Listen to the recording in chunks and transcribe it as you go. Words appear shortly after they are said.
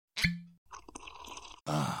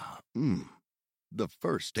Ah, the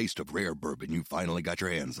first taste of rare bourbon you finally got your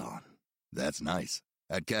hands on. That's nice.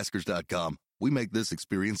 At Caskers.com, we make this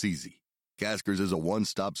experience easy. Caskers is a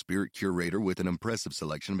one-stop spirit curator with an impressive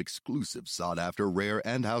selection of exclusive, sought-after, rare,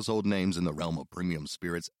 and household names in the realm of premium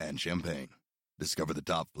spirits and champagne. Discover the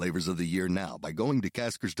top flavors of the year now by going to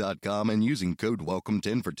Caskers.com and using code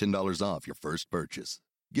WELCOME10 for $10 off your first purchase.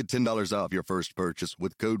 Get $10 off your first purchase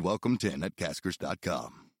with code WELCOME10 at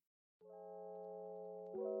Caskers.com.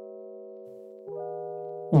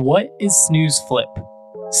 What is Snooze Flip?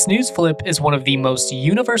 Snooze Flip is one of the most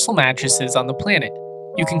universal mattresses on the planet.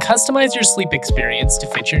 You can customize your sleep experience to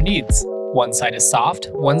fit your needs. One side is soft,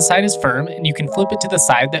 one side is firm, and you can flip it to the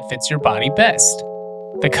side that fits your body best.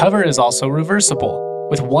 The cover is also reversible,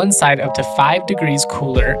 with one side up to 5 degrees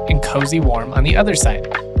cooler and cozy warm on the other side.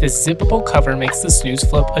 This zippable cover makes the Snooze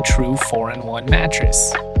Flip a true 4-in-1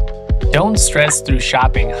 mattress. Don't stress through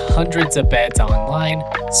shopping hundreds of beds online.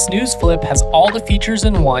 Snooze Flip has all the features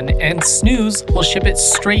in one, and Snooze will ship it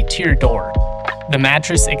straight to your door. The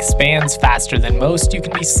mattress expands faster than most. You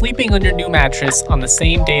can be sleeping on your new mattress on the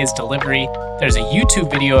same day as delivery. There's a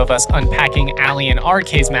YouTube video of us unpacking Allie and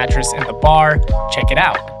RK's mattress in the bar. Check it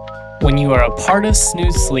out. When you are a part of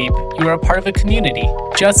Snooze Sleep, you are a part of a community,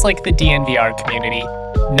 just like the DNVR community.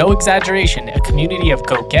 No exaggeration, a community of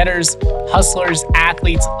go-getters, hustlers,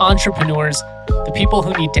 athletes, entrepreneurs, the people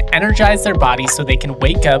who need to energize their bodies so they can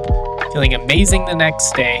wake up feeling amazing the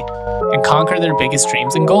next day and conquer their biggest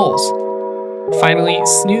dreams and goals. Finally,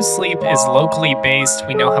 Snooze Sleep is locally based.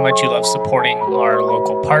 We know how much you love supporting our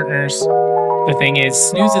local partners. The thing is,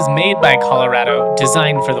 Snooze is made by Colorado,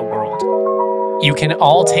 designed for the world. You can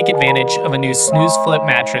all take advantage of a new Snooze Flip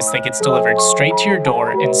mattress that gets delivered straight to your door,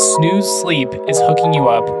 and Snooze Sleep is hooking you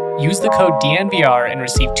up. Use the code DNVR and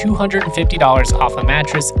receive $250 off a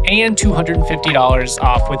mattress and $250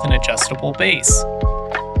 off with an adjustable base.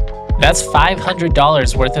 That's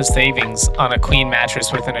 $500 worth of savings on a queen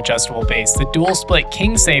mattress with an adjustable base. The dual split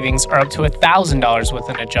king savings are up to $1,000 with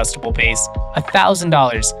an adjustable base.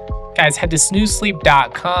 $1,000. Guys, head to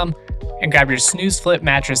snoozesleep.com and grab your Snooze Flip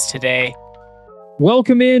mattress today.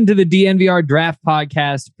 Welcome into the DNVR Draft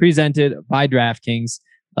Podcast presented by DraftKings.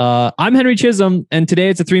 I'm Henry Chisholm, and today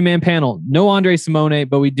it's a 3-man panel. No Andre Simone,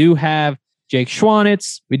 but we do have Jake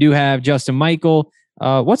Schwanitz. We do have Justin Michael.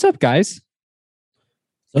 What's up, guys?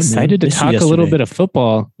 Excited to talk a little bit of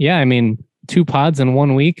football. Yeah, I mean, 2 pods in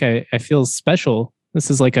 1 week. I feel special.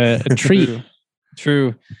 This is like a treat.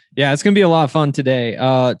 True. Yeah, it's going to be a lot of fun today.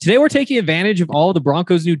 Today we're taking advantage of all the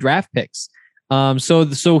Broncos' new draft picks.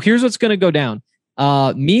 So here's what's going to go down.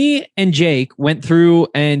 Me and Jake went through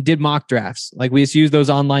and did mock drafts. Like, we just used those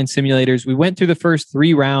online simulators. We went through the first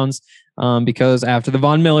 3 rounds because after the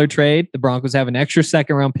Von Miller trade, the Broncos have an extra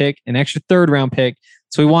 2nd round pick, an extra 3rd round pick.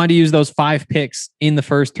 So we wanted to use those 5 picks in the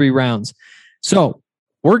first 3 rounds. So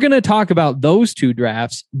we're going to talk about those 2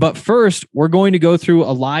 drafts. But first, we're going to go through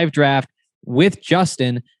a live draft with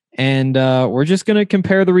Justin. And we're just going to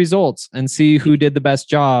compare the results and see who did the best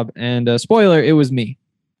job. And spoiler, it was me.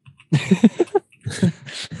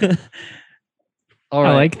 All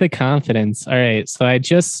right. I like the confidence. All right. So I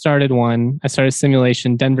just started one. I started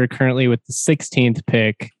simulation. Denver currently with the 16th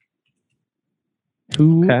pick.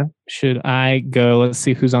 Who should I go? Let's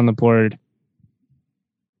see who's on the board.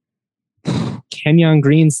 Kenyon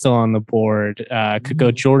Green's still on the board. Could go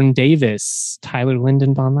Jordan Davis, Tyler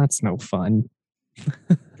Lindenbaum. That's no fun.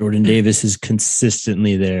 Jordan Davis is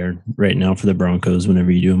consistently there right now for the Broncos whenever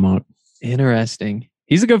you do a mock. Interesting.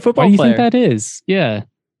 He's a good football player. Why do you think that is? Yeah.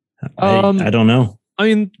 I don't know. I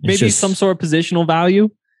mean, maybe some sort of positional value.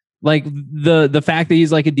 Like the fact that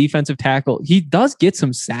he's like a defensive tackle. He does get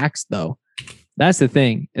some sacks, though. That's the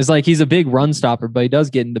thing. It's like he's a big run stopper, but he does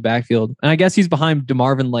get in the backfield. And I guess he's behind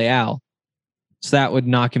DeMarvin Leal. So that would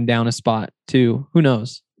knock him down a spot, too. Who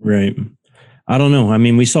knows? Right. I don't know. I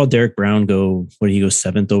mean, we saw Derek Brown go,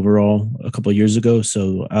 7th overall a couple of years ago.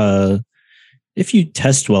 So if you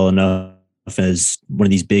test well enough as one of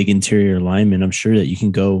these big interior linemen, I'm sure that you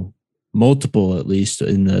can go multiple, at least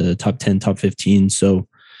in the top 10, top 15. So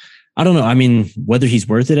I don't know. I mean, whether he's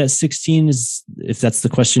worth it at 16 is, if that's the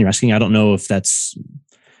question you're asking, I don't know if that's,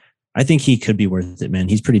 I think he could be worth it, man.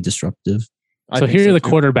 He's pretty disruptive. So here are the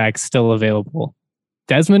quarterbacks still available.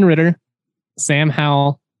 Desmond Ridder, Sam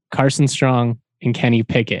Howell, Carson Strong, and Kenny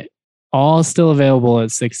Pickett. All still available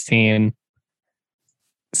at 16.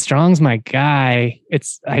 Strong's my guy.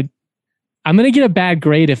 I'm going to get a bad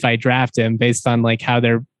grade if I draft him based on like how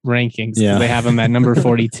their rankings. Yeah. They have him at number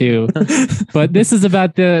 42. But this is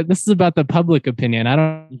about the public opinion.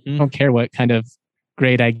 I don't care what kind of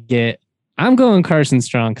grade I get. I'm going Carson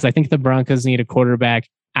Strong because I think the Broncos need a quarterback.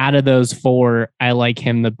 Out of those four, I like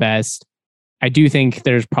him the best. I do think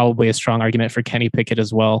there's probably a strong argument for Kenny Pickett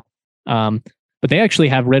as well. But they actually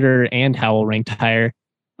have Ritter and Howell ranked higher.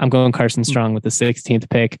 I'm going Carson Strong with the 16th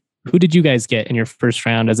pick. Who did you guys get in your first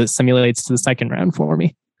round as it simulates to the second round for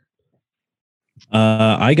me?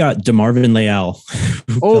 I got DeMarvin Leal.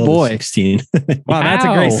 Oh boy, 16. Wow, that's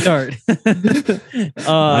a great start.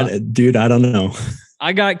 Dude, I don't know.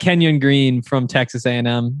 I got Kenyon Green from Texas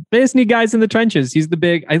A&M. They just need guys in the trenches. He's the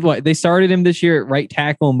big. They started him this year at right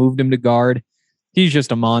tackle, moved him to guard. He's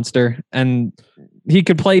just a monster, and he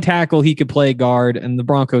could play tackle. He could play guard, and the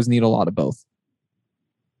Broncos need a lot of both.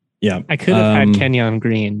 Yeah, I could have had Kenyon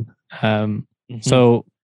Green. So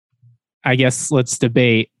I guess let's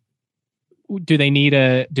debate. Do they need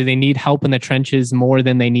help in the trenches more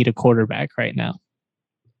than they need a quarterback right now?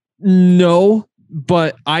 No,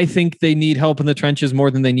 but I think they need help in the trenches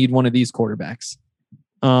more than they need one of these quarterbacks.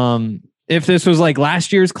 If this was like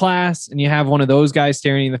last year's class and you have one of those guys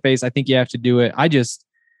staring in the face, I think you have to do it.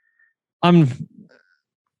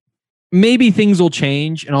 Maybe things will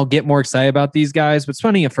change and I'll get more excited about these guys, but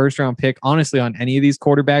spending a first round pick, honestly, on any of these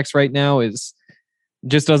quarterbacks right now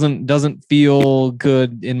just doesn't feel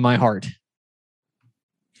good in my heart.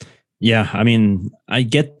 Yeah, I mean, I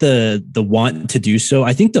get the want to do so.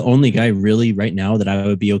 I think the only guy really right now that I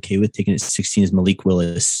would be okay with taking at 16 is Malik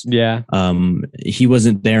Willis. Yeah. He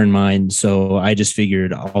wasn't there in mind, so I just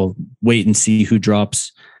figured I'll wait and see who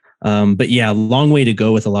drops. But yeah, long way to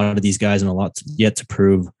go with a lot of these guys and a lot yet to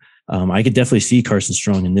prove. I could definitely see Carson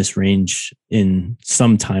Strong in this range in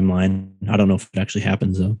some timeline. I don't know if it actually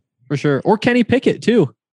happens though. For sure. Or Kenny Pickett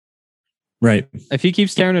too. Right. If he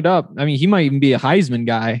keeps tearing it up, I mean, he might even be a Heisman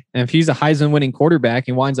guy. And if he's a Heisman winning quarterback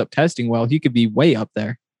and winds up testing well, he could be way up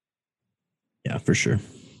there. Yeah, for sure.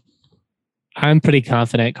 I'm pretty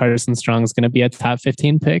confident Carson Strong is going to be a top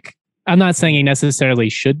 15 pick. I'm not saying he necessarily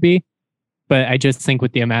should be, but I just think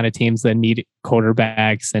with the amount of teams that need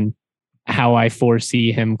quarterbacks and how I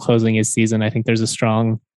foresee him closing his season, I think there's a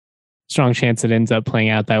strong chance it ends up playing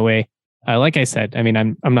out that way. Like I said, I mean,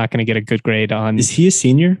 I'm not going to get a good grade on. Is he a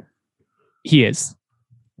senior? He is.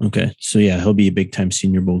 Okay. So yeah, he'll be a big time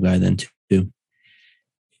Senior Bowl guy then too.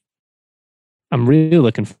 I'm really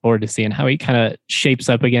looking forward to seeing how he kind of shapes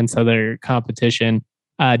up against other competition.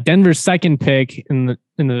 Denver's second pick in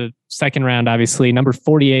the second round, obviously, number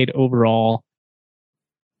 48 overall.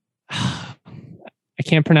 I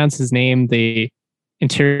can't pronounce his name. The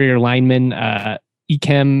interior lineman,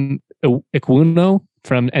 Ikem Ikwuno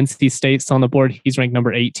from NC State's on the board. He's ranked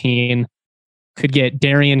number 18. Could get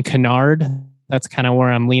Darian Kennard. That's kind of where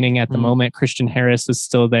I'm leaning at the moment. Christian Harris is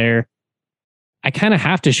still there. I kind of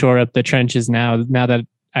have to shore up the trenches now that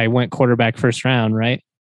I went quarterback first round, right?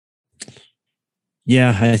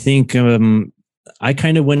 Yeah, I think I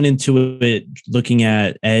kind of went into it looking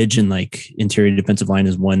at edge and like interior defensive line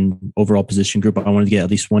as one overall position group. I wanted to get at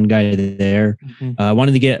least one guy there. I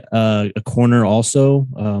wanted to get a corner also.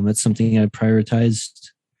 That's something I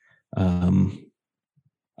prioritized.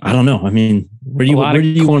 I don't know. I mean, where do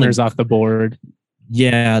you corners off the board?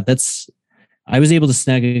 Yeah, I was able to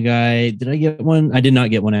snag a guy. Did I get one? I did not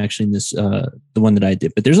get one actually in this, the one that I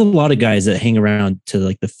did, but there's a lot of guys that hang around to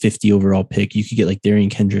like the 50 overall pick. You could get like Darian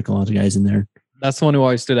Kendrick, a lot of guys in there. That's the one who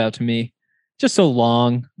always stood out to me. Just so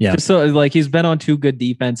long. Yeah. Just so like he's been on two good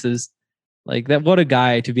defenses. Like that, what a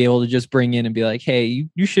guy to be able to just bring in and be like, hey,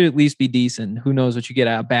 you should at least be decent. Who knows what you get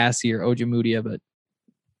out of Bassi or Ojemudia, but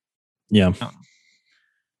yeah.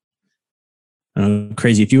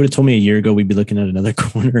 Crazy. If you would have told me a year ago, we'd be looking at another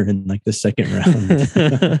corner in like the second round.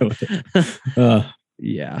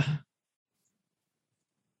 Yeah.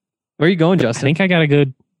 Where are you going, Justin? I think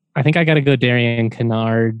I got to go Darian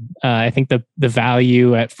Kennard. I think the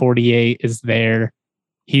value at 48 is there.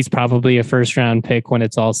 He's probably a first round pick when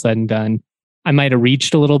it's all said and done. I might have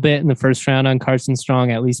reached a little bit in the first round on Carson Strong,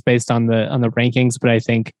 at least based on the rankings, but I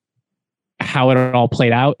think how it all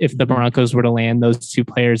played out, if the Broncos were to land those two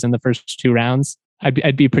players in the first two rounds,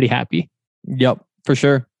 I'd be pretty happy. Yep, for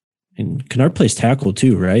sure. And Kennard plays tackle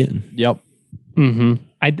too, right? Yep. Mm-hmm.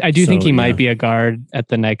 I do think he might be a guard at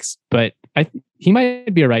the next, but he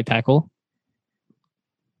might be a right tackle.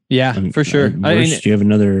 Yeah, for sure. Do you have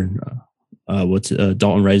another?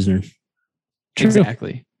 Dalton Reisner? True.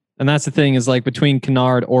 Exactly. And that's the thing is like between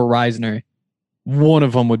Kennard or Reisner, one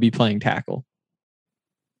of them would be playing tackle.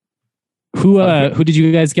 Who did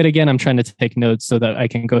you guys get again? I'm trying to take notes so that I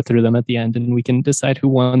can go through them at the end and we can decide who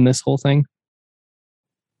won this whole thing.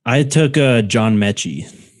 I took John Mechie.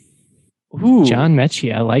 Ooh, John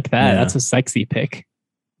Mechie. I like that. Yeah. That's a sexy pick.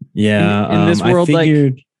 Yeah. In this world,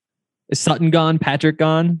 Is Sutton gone? Patrick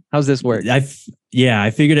gone? How's this work? I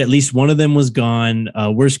figured at least one of them was gone.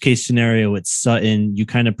 Worst case scenario, it's Sutton. You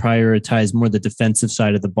kind of prioritize more the defensive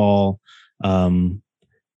side of the ball.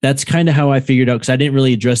 That's kind of how I figured out, because I didn't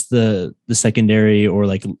really address the secondary, or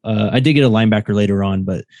like I did get a linebacker later on,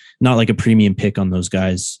 but not like a premium pick on those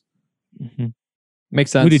guys. Mm-hmm.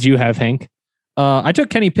 Makes sense. Who did you have, Hank? I took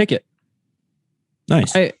Kenny Pickett.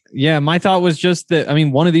 Nice. My thought was just that, I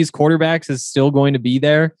mean, one of these quarterbacks is still going to be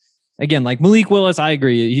there. Again, like Malik Willis, I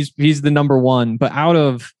agree. He's the number one, but out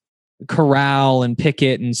of Corral and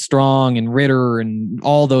Pickett and Strong and Ritter and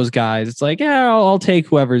all those guys, it's like, yeah, I'll take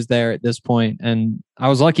whoever's there at this point. And I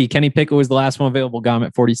was lucky. Kenny Pickett was the last one available. Got him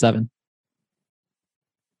at 47.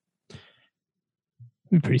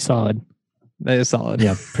 Pretty solid. That is solid.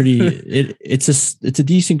 Yeah, pretty. It's a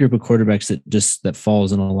decent group of quarterbacks that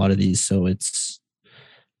falls in a lot of these. So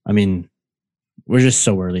we're just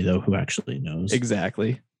so early though. Who actually knows?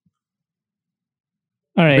 Exactly.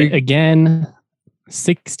 All right. Again,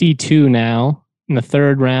 62 now in the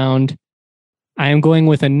third round. I am going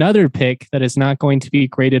with another pick that is not going to be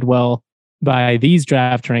graded well by these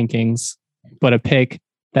draft rankings, but a pick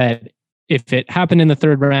that if it happened in the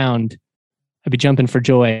third round, I'd be jumping for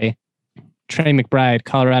joy. Trey McBride,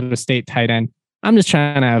 Colorado State tight end. I'm just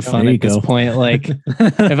trying to have fun at this point. Like,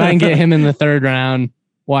 if I can get him in the third round,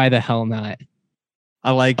 why the hell not?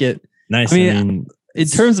 I like it. Nice. I mean, in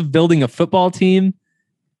terms of building a football team,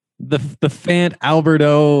 the Fant,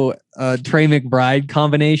 Alberto, Trey McBride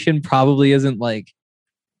combination probably isn't like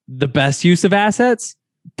the best use of assets,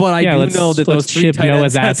 but I do know that those three tight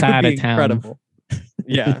ends ass out of town. Incredible.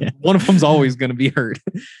 Yeah, one of them's always going to be hurt.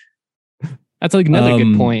 That's like another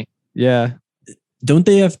good point. Yeah. Don't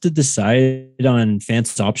they have to decide on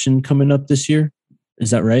Fant's option coming up this year?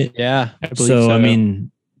 Is that right? Yeah. I believe so. I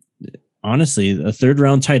mean, honestly, a third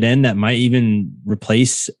round tight end that might even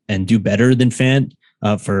replace and do better than Fant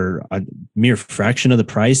for a mere fraction of the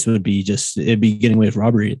price it'd be getting away with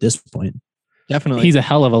robbery at this point. Definitely. He's a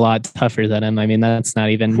hell of a lot tougher than him. I mean, that's not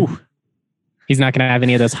even, he's not going to have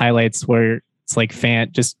any of those highlights where it's like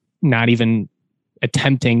Fant just not even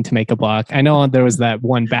attempting to make a block. I know there was that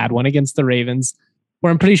one bad one against the Ravens where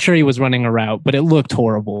I'm pretty sure he was running a route, but it looked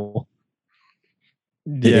horrible.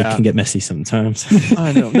 Yeah. It can get messy sometimes.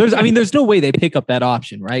 I know. There's no way they pick up that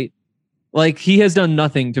option, right? Like, he has done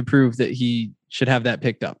nothing to prove that he should have that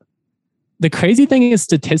picked up. The crazy thing is,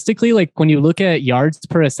 statistically, like when you look at yards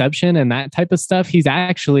per reception and that type of stuff, he's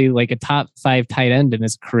actually like a top 5 tight end in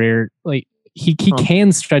his career. Like he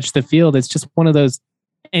can stretch the field. It's just one of those,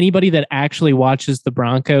 anybody that actually watches the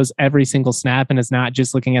Broncos every single snap and is not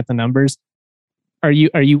just looking at the numbers. Are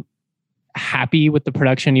you happy with the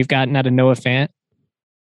production you've gotten out of Noah Fant?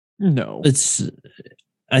 No.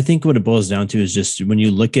 I think what it boils down to is just when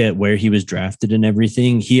you look at where he was drafted and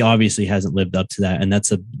everything, he obviously hasn't lived up to that. And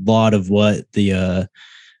that's a lot of what I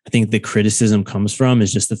think the criticism comes from,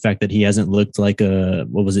 is just the fact that he hasn't looked like a,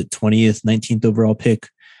 20th, 19th overall pick.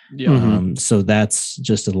 Yeah. So that's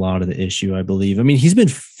just a lot of the issue, I believe. I mean, he's been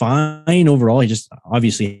fine overall. He just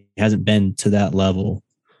obviously hasn't been to that level.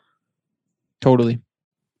 Totally.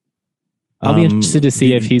 I'll be interested to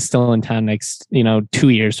see if he's still in town next, 2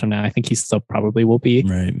 years from now. I think he still probably will be,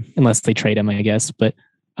 right? Unless they trade him, I guess. But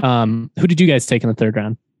who did you guys take in the third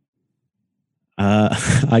round?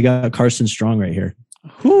 I got Carson Strong right here.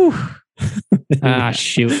 Whew.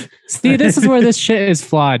 Shoot. See, this is where this shit is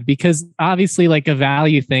flawed, because obviously, like a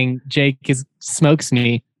value thing, Jake smokes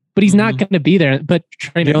me, but he's not going to be there. But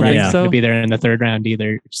Trey McBride's not going to be there in the third round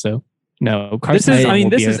either. So no, Carson.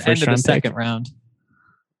 This is end of the second round.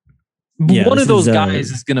 Yeah, one of those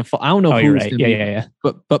guys is going to fall. I don't know who's right. Yeah.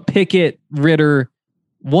 But Pickett, Ritter,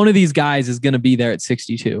 one of these guys is going to be there at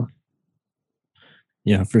 62.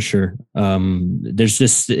 Yeah, for sure. There's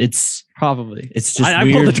just it's just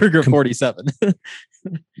I pulled the trigger at 47.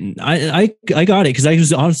 I got it because I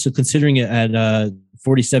was honestly considering it at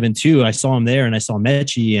 47 too. I saw him there and I saw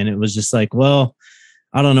Mechie, and it was just like, well,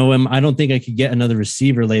 I don't know him. I don't think I could get another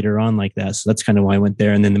receiver later on like that. So that's kind of why I went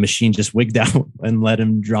there. And then the machine just wigged out and let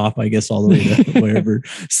him drop, I guess, all the way to wherever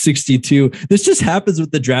 62. This just happens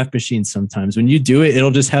with the draft machine sometimes. When you do it,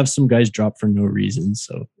 it'll just have some guys drop for no reason.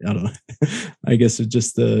 So I don't know. I guess it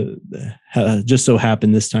just so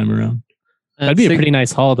happened this time around. That'd be a pretty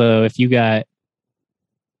nice haul, though, if you got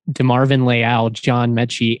DeMarvin Leal, John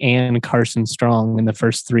Mechie, and Carson Strong in the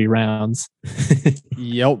first 3 rounds.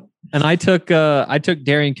 Yep. And I took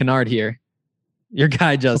Darian Kennard here. Your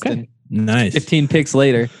guy, Justin. Okay. Nice. 15 picks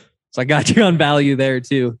later. So I got you on value there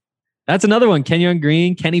too. That's another one. Kenyon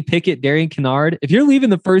Green, Kenny Pickett, Darian Kennard. If you're leaving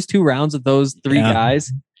the first 2 rounds of those 3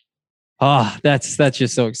 guys, that's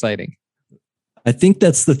just so exciting. I think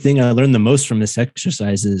that's the thing I learned the most from this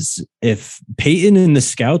exercise is if Peyton and the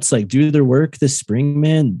scouts like do their work this spring,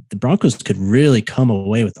 man, the Broncos could really come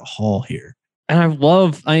away with a haul here. And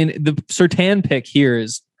the Surtain pick here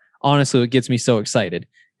is honestly what gets me so excited.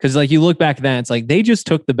 Because like you look back then, it's like they just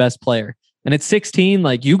took the best player. And at 16,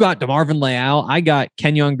 like you got DeMarvin Leal, I got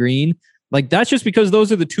Kenyon Green. Like that's just because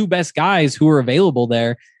those are the two best guys who are available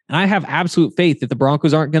there. And I have absolute faith that the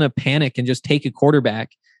Broncos aren't going to panic and just take a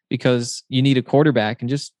quarterback because you need a quarterback and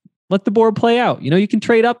just let the board play out. You can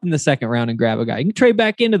trade up in the second round and grab a guy. You can trade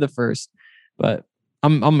back into the first, but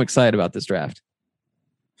I'm excited about this draft.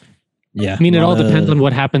 Yeah. I mean, it all depends on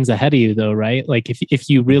what happens ahead of you though, right? Like if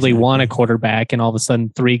you really want a quarterback and all of a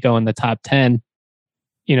sudden 3 go in the top 10,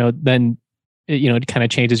 then it kind of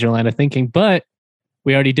changes your line of thinking, but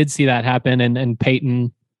we already did see that happen. And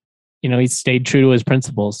Peyton, he stayed true to his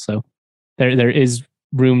principles. So there is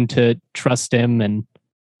room to trust him. And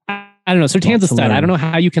I don't know. Surtain's a stud. I don't know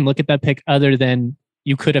how you can look at that pick other than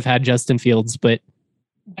you could have had Justin Fields, but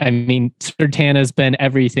I mean, Surtain has been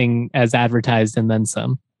everything as advertised and then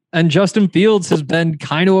some. And Justin Fields has been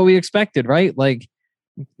kind of what we expected, right? Like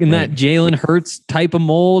in that Jalen Hurts type of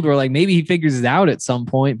mold where like maybe he figures it out at some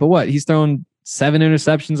point, but he's thrown 7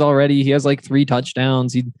 interceptions already. He has like 3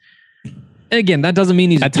 touchdowns. And again, that doesn't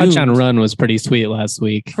mean he's that touchdown run was pretty sweet last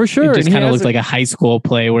week. For sure. It just kind of looked like a high school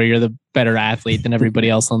play where you're the better athlete than everybody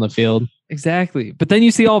else on the field. Exactly. But then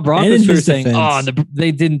you see all Broncos fans saying,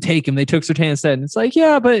 they didn't take him. They took Surtain instead. And it's like,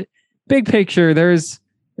 yeah, but big picture, there's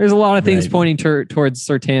a lot of things pointing towards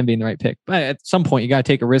Surtain being the right pick. But at some point, you got to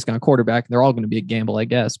take a risk on a quarterback. They're all going to be a gamble, I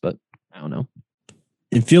guess. But I don't know.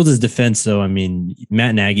 In Fields' defense, though, I mean,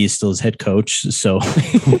 Matt Nagy is still his head coach. So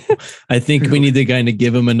I think we need the guy to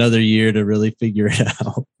give him another year to really figure it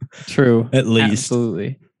out. True. At least.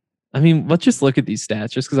 Absolutely. I mean, let's just look at these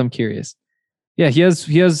stats just because I'm curious. Yeah, he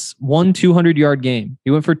has 1 200-yard game.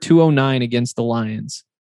 He went for 209 against the Lions.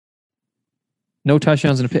 No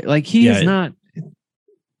touchdowns in a pick. Like, he is not...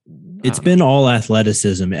 It's been all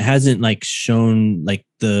athleticism. It hasn't like shown like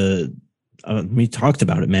we talked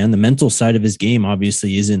about it, man. The mental side of his game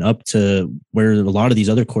obviously isn't up to where a lot of these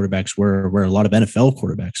other quarterbacks were, where a lot of NFL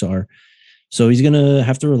quarterbacks are. So he's going to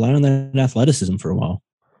have to rely on that athleticism for a while.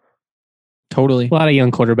 Totally. A lot of young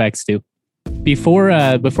quarterbacks do. Before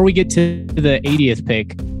we get to the 80th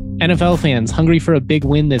pick, NFL fans hungry for a big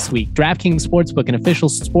win this week. DraftKings Sportsbook, an official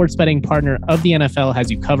sports betting partner of the NFL, has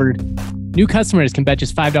you covered. New customers can bet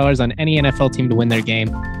just $5 on any NFL team to win their game.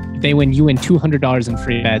 If they win, you win $200 in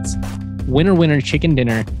free bets. Winner, winner, chicken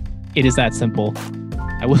dinner. It is that simple.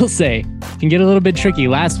 I will say, it can get a little bit tricky.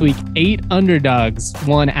 Last week, 8 underdogs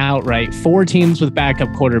won outright. 4 teams with backup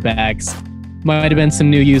quarterbacks. Might have been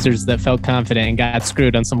some new users that felt confident and got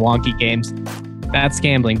screwed on some wonky games. That's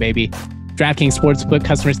gambling, baby. DraftKings Sportsbook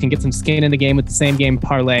customers can get some skin in the game with the same game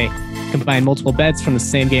parlay. Combine multiple bets from the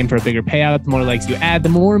same game for a bigger payout. The more legs you add, the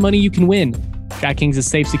more money you can win. DraftKings is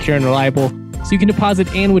safe, secure, and reliable, so you can deposit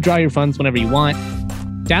and withdraw your funds whenever you want.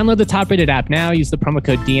 Download the top-rated app now. Use the promo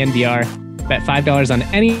code DNVR. Bet $5 on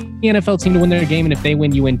any NFL team to win their game, and if they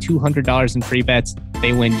win, you win $200 in free bets. If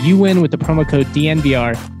they win, you win with the promo code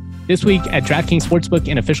DNVR. This week at DraftKings Sportsbook,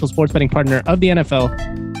 an official sports betting partner of the NFL.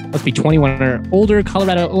 Must be 21 or older.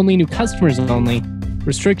 Colorado only. New customers only.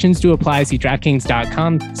 Restrictions do apply. See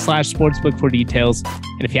DraftKings.com/sportsbook for details.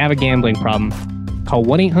 And if you have a gambling problem, call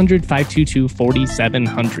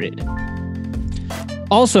 1-800-522-4700.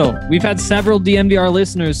 Also, we've had several DNVR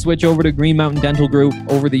listeners switch over to Green Mountain Dental Group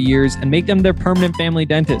over the years and make them their permanent family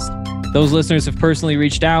dentist. Those listeners have personally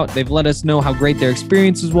reached out. They've let us know how great their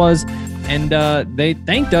experiences was, and they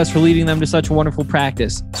thanked us for leading them to such a wonderful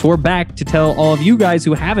practice. So we're back to tell all of you guys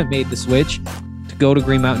who haven't made the switch to go to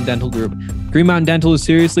Green Mountain Dental Group. Green Mountain Dental is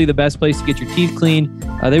seriously the best place to get your teeth cleaned.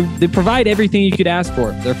 They provide everything you could ask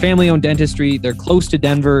for. They're family-owned dentistry. They're close to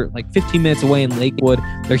Denver, like 15 minutes away in Lakewood.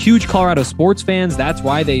 They're huge Colorado sports fans. That's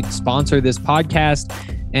why they sponsor this podcast.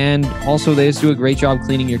 And also, they just do a great job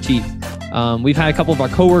cleaning your teeth. We've had a couple of our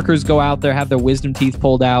coworkers go out there, have their wisdom teeth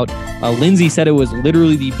pulled out. Lindsay said it was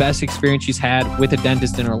literally the best experience she's had with a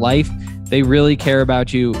dentist in her life. They really care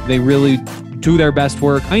about you. They really do their best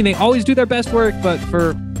work. I mean, they always do their best work, but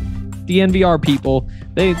for DNVR people,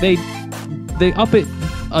 they up it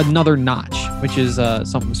another notch, which is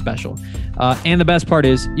something special. And the best part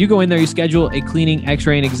is you go in there, you schedule a cleaning,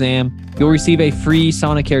 x-ray, and exam. You'll receive a free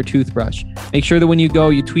Sonicare toothbrush. Make sure that when you go,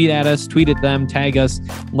 you tweet at us, tweet at them, tag us,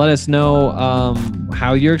 let us know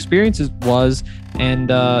how your experience was, and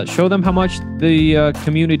show them how much the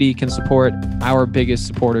community can support our biggest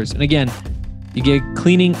supporters. And again, you get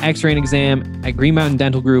cleaning, x-ray, and exam at Green Mountain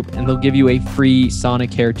Dental Group, and they'll give you a free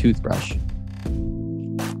Sonicare toothbrush.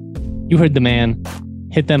 You heard the man.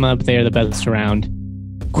 Hit them up. They are the best around.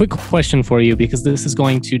 Quick question for you, because this is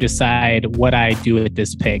going to decide what I do with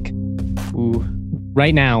this pick. Ooh.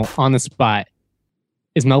 Right now, on the spot,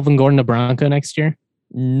 is Melvin Gordon a Bronco next year?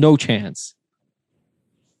 No chance.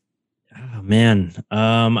 Oh, man,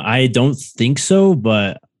 I don't think so,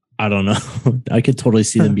 but I don't know. I could totally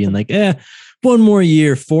see them being like, one more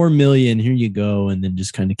year, $4 million, here you go, and then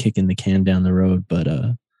just kind of kicking the can down the road. But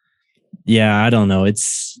yeah, I don't know.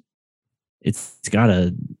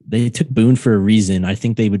 They took Boone for a reason. I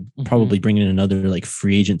think they would probably bring in another like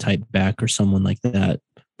free agent type back or someone like that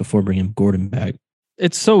before bringing Gordon back.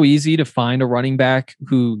 It's so easy to find a running back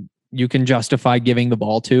who you can justify giving the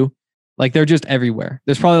ball to. Like, they're just everywhere.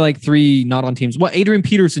 There's probably like 3 not on teams. Well, Adrian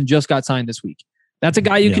Peterson just got signed this week. That's a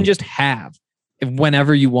guy you can just have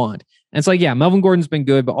whenever you want. And it's like, yeah, Melvin Gordon's been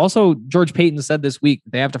good, but also George Payton said this week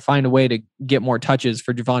they have to find a way to get more touches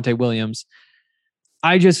for Javonte Williams.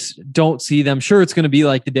 I just don't see them. Sure, it's going to be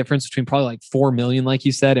like the difference between probably like $4 million, like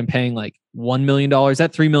you said, and paying like $1 million.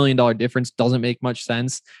 That $3 million difference doesn't make much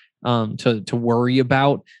sense to worry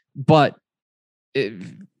about. But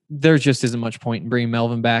there just isn't much point in bringing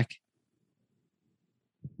Melvin back.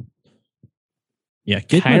 Yeah,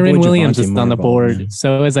 Kyron Williams is on the board. Man.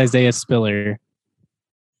 So is Isaiah Spiller.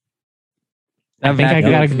 I think I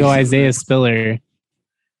gotta go Isaiah Spiller.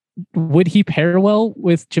 Would he pair well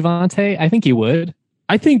with Javonte? I think he would.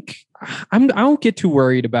 I don't get too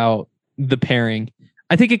worried about the pairing.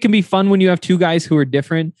 I think it can be fun when you have 2 guys who are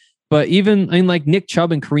different, but even in like Nick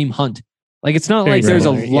Chubb and Kareem Hunt, like it's not like there's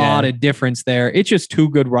a lot of difference there. It's just 2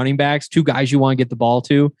 good running backs, 2 guys you want to get the ball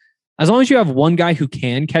to. As long as you have one guy who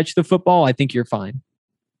can catch the football, I think you're fine.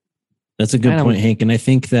 That's a good point, Hank. And I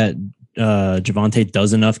think that Javonte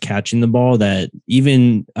does enough catching the ball that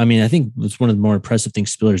I think it's one of the more impressive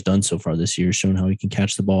things Spiller's done so far this year, showing how he can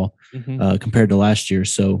catch the ball compared to last year.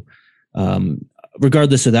 So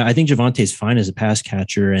regardless of that, I think Javonte's fine as a pass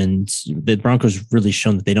catcher, and the Broncos really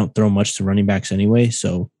shown that they don't throw much to running backs anyway.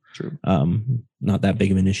 So true. Not that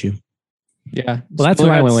big of an issue. Yeah. Well, that's what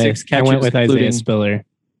I went with. I went with Isaiah Spiller.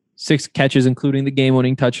 6 catches, including the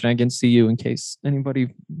game-winning touchdown against CU, in case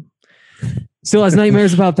anybody still has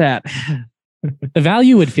nightmares about that. The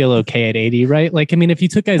value would feel okay at 80, right? Like, I mean, if you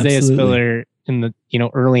took Isaiah Spiller in the,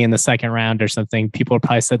 early in the second round or something, people are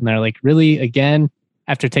probably sitting there like, really, again,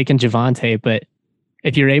 after taking Javonte. But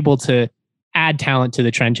if you're able to add talent to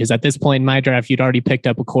the trenches at this point in my draft, you'd already picked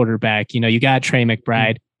up a quarterback. You got Trey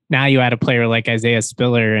McBride. Now you add a player like Isaiah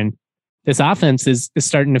Spiller, and this offense is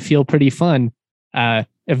starting to feel pretty fun.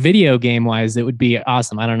 A video game wise, it would be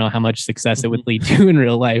awesome. I don't know how much success it would lead to in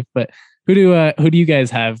real life, but who do you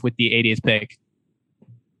guys have with the 80th pick?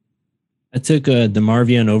 I took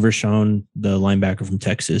DeMarvion Overshown, the linebacker from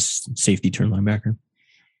Texas, safety turn linebacker.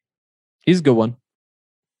 He's a good one.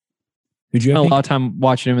 Who'd you have? A lot of time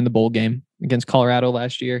watching him in the bowl game against Colorado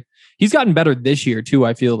last year. He's gotten better this year too.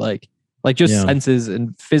 I feel like senses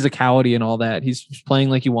and physicality and all that. He's playing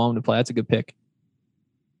like you want him to play. That's a good pick.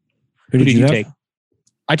 Who did you take?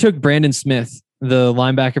 I took Brandon Smith, the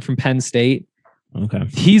linebacker from Penn State. Okay.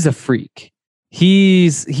 He's a freak.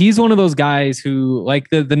 He's one of those guys who, like,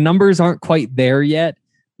 the numbers aren't quite there yet,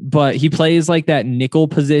 but he plays like that nickel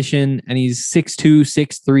position, and he's 6'2",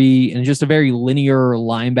 6'3", and just a very linear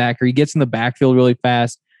linebacker. He gets in the backfield really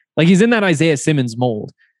fast. Like, he's in that Isaiah Simmons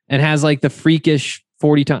mold and has like the freakish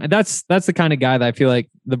 40 times. That's the kind of guy that I feel like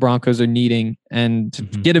the Broncos are needing, and to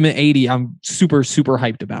get him at 80, I'm super, super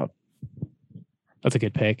hyped about. That's a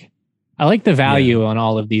good pick. I like the value on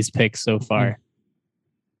all of these picks so far.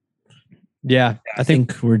 Yeah, I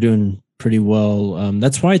think we're doing pretty well.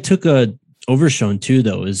 That's why I took a Overshown too,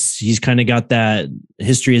 though, is he's kind of got that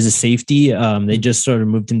history as a safety. They just sort of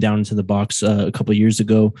moved him down into the box a couple of years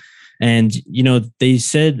ago. And,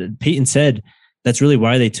 Peyton said that's really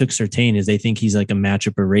why they took Surtain, is they think he's like a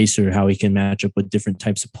matchup eraser, how he can match up with different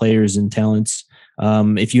types of players and talents.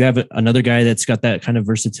 If you have another guy that's got that kind of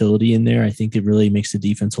versatility in there, I think it really makes the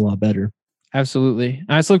defense a lot better. Absolutely.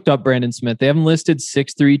 I just looked up Brandon Smith. They have him listed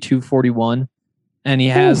 6'3", 241. And he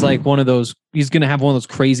has like one of those, he's going to have one of those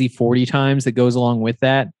crazy 40 times that goes along with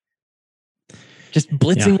that. Just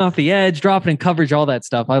blitzing off the edge, dropping in coverage, all that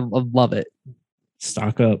stuff. I love it.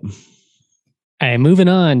 Stock up. All right, moving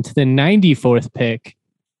on to the 94th pick.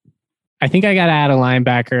 I think I got to add a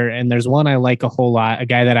linebacker, and there's one I like a whole lot, a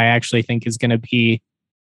guy that I actually think is going to be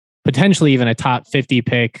potentially even a top 50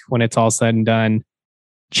 pick when it's all said and done.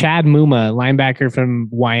 Chad Muma, linebacker from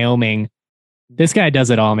Wyoming. This guy does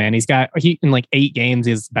it all, man. In like 8 games,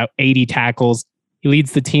 he has about 80 tackles. He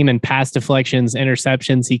leads the team in pass deflections,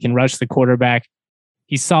 interceptions. He can rush the quarterback.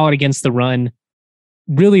 He's solid against the run.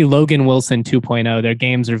 really Logan Wilson 2.0. Their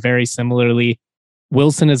games are very similarly.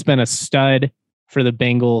 Wilson has been a stud for the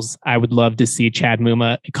Bengals. I would love to see Chad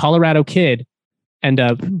Muma, a Colorado kid, end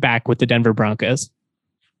up back with the Denver Broncos.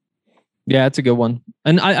 Yeah, it's a good one.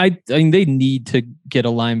 And I mean, they need to get a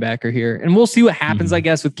linebacker here. And we'll see what happens, I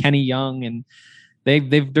guess, with Kenny Young. And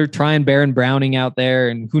they're trying Baron Browning out there.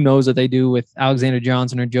 And who knows what they do with Alexander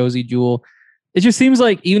Johnson or Josie Jewell. It just seems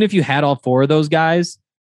like even if you had all four of those guys,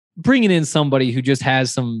 bringing in somebody who just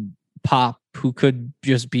has some pop, who could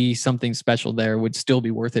just be something special there, would still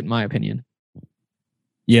be worth it, in my opinion.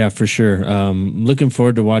 Yeah, for sure. Looking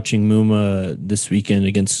forward to watching Muma this weekend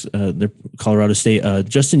against the Colorado State.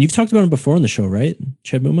 Justin, you've talked about him before on the show, right?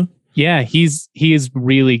 Chad Muma? Yeah, he is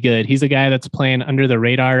really good. He's a guy that's playing under the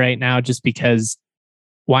radar right now just because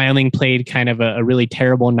Wyoming played kind of a really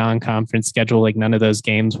terrible non-conference schedule. Like none of those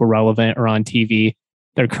games were relevant or on TV.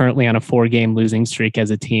 They're currently on a 4-game losing streak as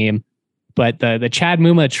a team. But the Chad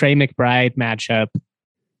Muma, Trey McBride matchup,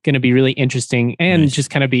 going to be really interesting and just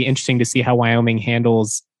kind of be interesting to see how Wyoming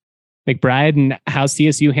handles McBride and how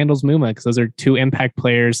CSU handles Muma, because those are two impact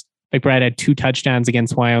players. McBride had 2 touchdowns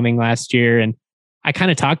against Wyoming last year. And I kind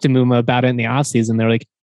of talked to Muma about it in the offseason. They're like,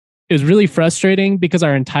 it was really frustrating because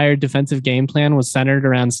our entire defensive game plan was centered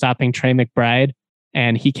around stopping Trey McBride,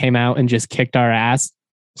 and he came out and just kicked our ass.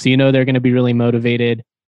 So, they're going to be really motivated.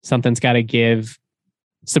 Something's got to give.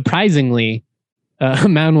 Surprisingly, a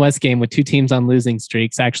Mountain West game with 2 teams on losing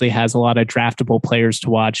streaks actually has a lot of draftable players to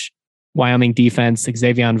watch. Wyoming defense,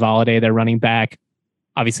 Xavier Valladay, their running back.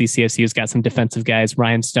 Obviously, CSU's got some defensive guys.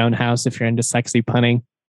 Ryan Stonehouse, if you're into sexy punting.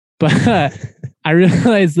 But I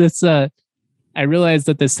realized that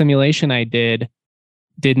the simulation I did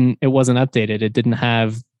it wasn't updated. It didn't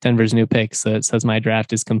have Denver's new pick, so it says my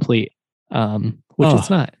draft is complete, which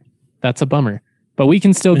it's not. That's a bummer. But we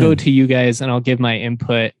can still go to you guys, and I'll give my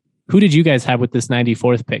input. Who did you guys have with this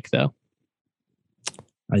 94th pick, though?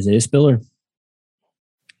 Isaiah Spiller.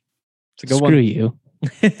 It's a good Screw you.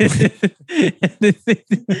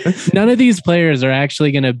 None of these players are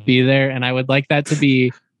actually going to be there, and I would like that to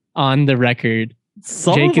be on the record.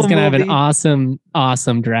 Jake is going to have an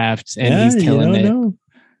awesome draft, and he's killing it.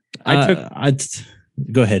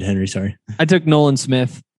 Go ahead, Henry. Sorry. I took Nolan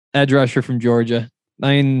Smith, edge rusher from Georgia.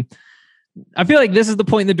 I mean, I feel like this is the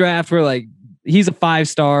point in the draft where like he's a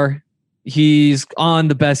 5-star. He's on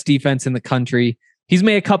the best defense in the country. He's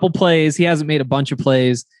made a couple plays. He hasn't made a bunch of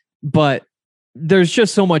plays, but there's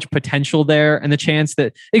just so much potential there. And the chance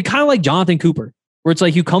that it kind of like Jonathan Cooper, where it's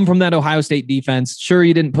like you come from that Ohio State defense. Sure,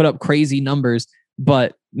 you didn't put up crazy numbers,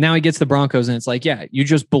 but now he gets the Broncos and it's like, yeah, you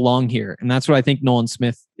just belong here. And that's what I think Nolan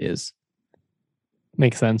Smith is.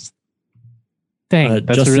 Makes sense. Dang,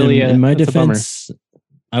 that's Justin, really in my defense.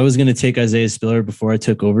 I was going to take Isaiah Spiller before I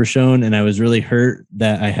took Overshone, and I was really hurt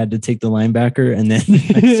that I had to take the linebacker, and then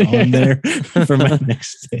I saw him there for my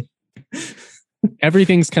next day.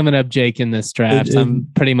 Everything's coming up, Jake, in this draft. I'm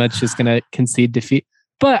pretty much just going to concede defeat.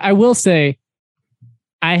 But I will say,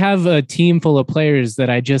 I have a team full of players that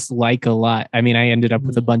I just like a lot. I mean, I ended up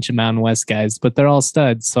with a bunch of Mountain West guys, but they're all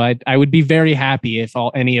studs. So I would be very happy if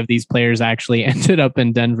any of these players actually ended up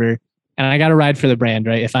in Denver. And I got to ride for the brand,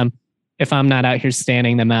 right? If I'm not out here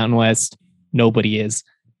standing the Mountain West, nobody is.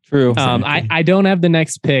 True. I don't have the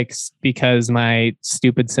next picks because my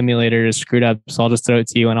stupid simulator is screwed up. So I'll just throw it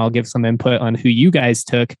to you and I'll give some input on who you guys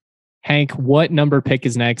took. Hank, what number pick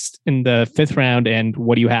is next in the 5th round and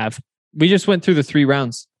what do you have? We just went through the 3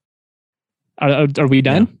 rounds. Are we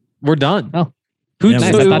done? Yeah. We're done. Oh, nice.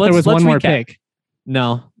 I thought there was one more pick.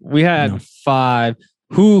 No, we had 5.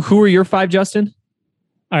 Who were your 5, Justin?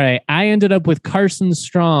 All right. I ended up with Carson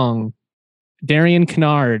Strong, Darian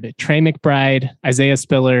Kennard, Trey McBride, Isaiah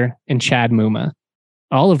Spiller, and Chad Muma,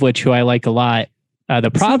 all of which who I like a lot.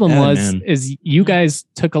 The problem is you guys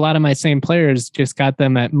took a lot of my same players, just got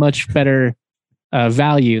them at much better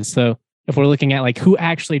value. So if we're looking at like who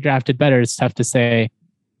actually drafted better, it's tough to say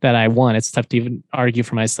that I won. It's tough to even argue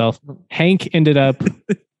for myself. Hank ended up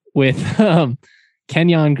with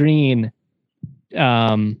Kenyon Green,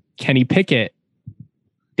 Kenny Pickett,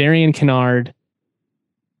 Darian Kennard,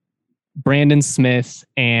 Brandon Smith,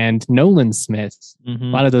 and Nolan Smith. Mm-hmm. A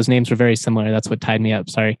lot of those names were very similar. That's what tied me up.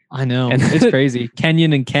 Sorry. I know. And it's crazy.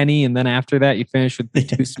 Kenyon and Kenny. And then after that, you finish with the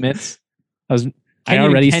 2 Smiths. I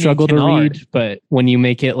already struggled to read, but when you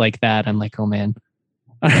make it like that, I'm like, oh man.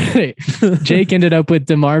 All right. Jake ended up with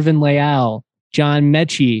DeMarvin Leal, John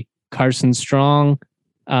Mechie, Carson Strong,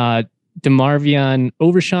 DeMarvion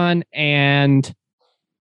Overshawn, and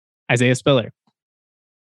Isaiah Spiller.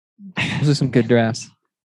 Those are some good drafts.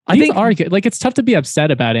 I think like it's tough to be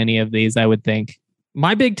upset about any of these, I would think.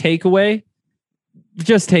 My big takeaway,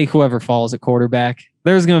 just take whoever falls at quarterback.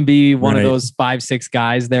 There's going to be one of those 5-6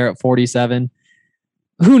 guys there at 47.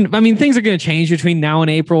 Things are going to change between now and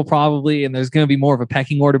April probably, and there's going to be more of a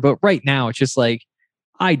pecking order. But right now, it's just like,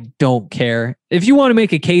 I don't care. If you want to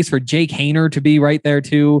make a case for Jake Haener to be right there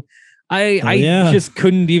too, I just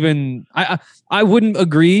couldn't even. I wouldn't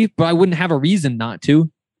agree, but I wouldn't have a reason not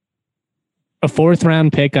to. A 4th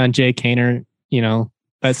round pick on Jake Haener,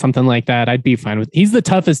 that's something like that. I'd be fine with. He's the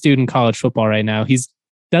toughest dude in college football right now. He's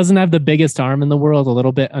doesn't have the biggest arm in the world, a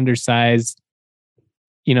little bit undersized.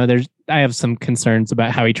 I have some concerns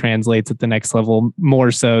about how he translates at the next level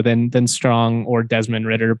more so than Strong or Desmond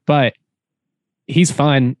Ridder, but he's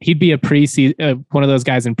fun. He'd be a preseason, one of those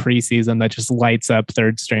guys in preseason that just lights up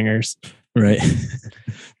third stringers. Right.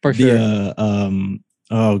 For sure.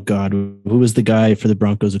 Oh God, who was the guy for the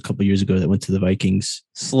Broncos a couple years ago that went to the Vikings?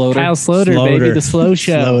 Kyle Sloter, baby, the slow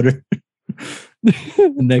show. Sloter.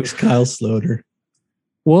 The next Kyle Sloter.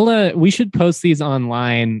 Well, we should post these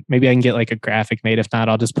online. Maybe I can get like a graphic made. If not,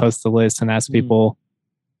 I'll just post the list and ask people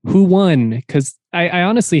who won. Because I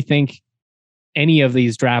honestly think any of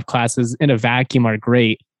these draft classes in a vacuum are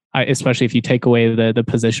great, especially if you take away the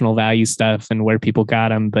positional value stuff and where people got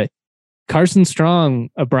them. But Carson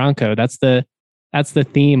Strong, a Bronco, that's the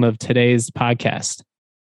theme of today's podcast.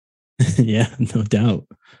 Yeah, no doubt.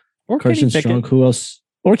 Or Carson Strong, who else?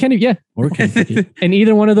 Or Kenny, yeah. Or Kenny. And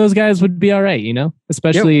either one of those guys would be all right,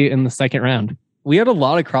 especially in the second round. We had a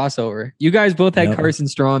lot of crossover. You guys both had Carson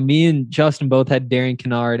Strong. Me and Justin both had Darian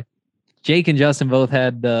Kennard. Jake and Justin both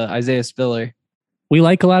had Isaiah Spiller. We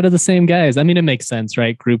like a lot of the same guys. It makes sense,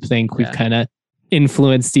 right? Groupthink. We've kind of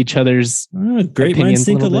influenced each other's great minds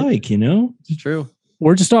think alike, It's true.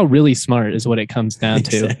 We're just all really smart is what it comes down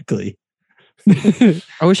to. Exactly.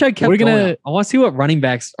 I wish I kept going. I want to see what running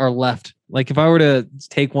backs are left. Like if I were to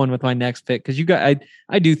take one with my next pick, because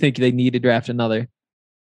I do think they need to draft another.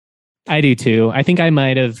 I do too. I think I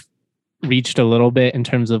might have reached a little bit in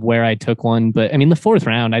terms of where I took one, but the 4th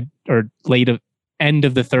round or end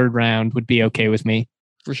of the 3rd round would be okay with me.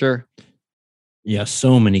 For sure. Yeah,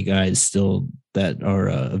 so many guys still that are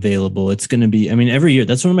available. It's going to be, every year,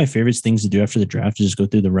 that's one of my favorite things to do after the draft is just go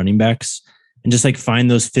through the running backs and just like find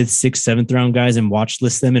those 5th, 6th, 7th round guys and watch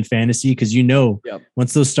list them in fantasy. Cause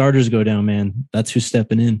once those starters go down, man, that's who's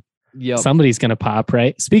stepping in. Yep. Somebody's going to pop,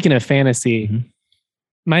 right? Speaking of fantasy,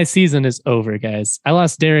 my season is over, guys. I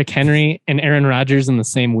lost Derrick Henry and Aaron Rodgers in the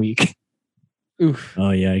same week. Oof.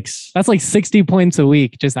 Oh, yikes. That's like 60 points a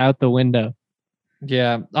week just out the window.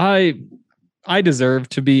 Yeah. I deserve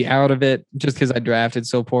to be out of it just because I drafted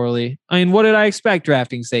so poorly. What did I expect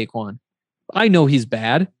drafting Saquon? I know he's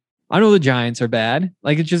bad. I know the Giants are bad.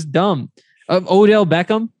 Like, it's just dumb. Odell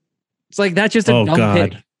Beckham. It's like, that's just a dumb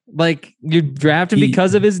pick. Like, you draft him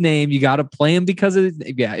because of his name. You got to play him because of his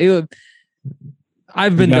name. Yeah.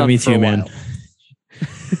 I've been done for a while.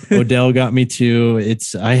 Odell got me too.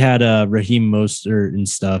 I had Raheem Mostert and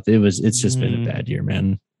stuff. It's just been a bad year,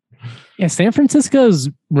 man. Yeah, San Francisco's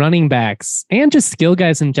running backs and just skill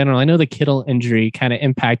guys in general. I know the Kittle injury kind of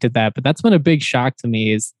impacted that, but that's been a big shock to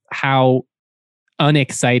me is how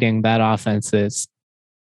unexciting that offense is.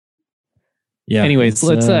 Yeah. Anyways,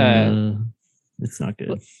 it's not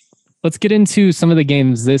good. Let's get into some of the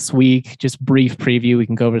games this week. Just brief preview. We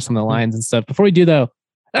can go over some of the lines and stuff. Before we do though,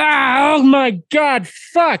 oh my God,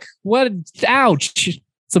 fuck. Ouch.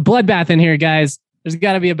 It's a bloodbath in here, guys. There's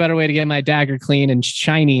got to be a better way to get my dagger clean and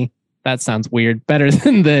shiny. That sounds weird. Better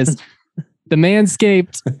than this. The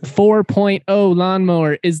Manscaped 4.0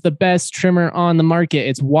 lawnmower is the best trimmer on the market.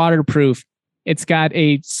 It's waterproof. It's got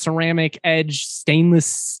a ceramic edge stainless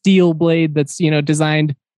steel blade that's,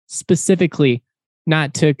 designed specifically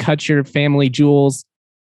not to cut your family jewels.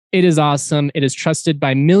 It is awesome. It is trusted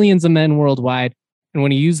by millions of men worldwide. And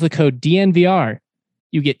when you use the code DNVR,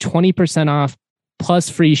 you get 20% off plus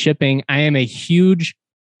free shipping. I am a huge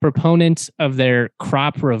proponent of their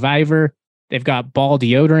Crop Reviver. They've got ball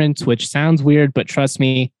deodorant, which sounds weird, but trust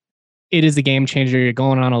me, it is a game changer. You're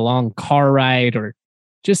going on a long car ride or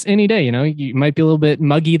just any day, you might be a little bit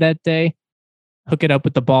muggy that day. Hook it up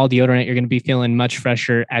with the ball deodorant. You're going to be feeling much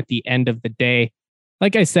fresher at the end of the day.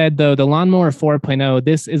 Like I said, though, the Lawnmower 4.0,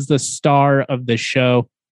 this is the star of the show.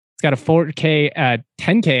 It's got a 4K,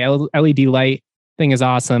 10K LED light. Thing is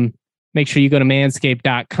awesome. Make sure you go to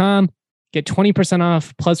manscaped.com. Get 20%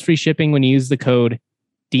 off plus free shipping when you use the code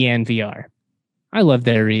DNVR. I love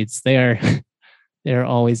their reads. They're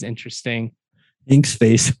always interesting. Ink's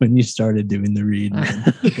face when you started doing the read.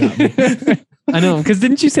 Got me. I know, because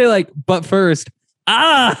didn't you say but first?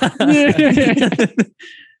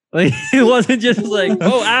 Like it wasn't just like,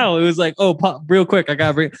 oh, ow. It was like, oh, pop, real quick. I got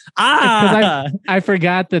to bring. I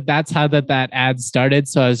forgot that's how that ad started.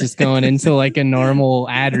 So I was just going into like a normal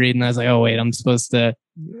ad read, and I was like, oh wait, I'm supposed to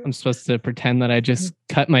pretend that I just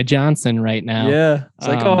cut my Johnson right now. Yeah. It's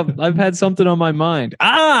like, oh, I've had something on my mind.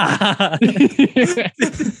 All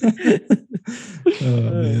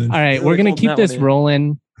right, we're gonna keep this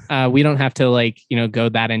rolling. We don't have to go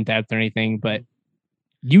that in depth or anything, but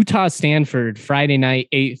Utah Stanford Friday night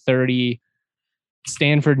 8:30.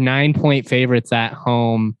 Stanford 9-point favorites at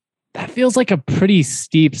home. That feels like a pretty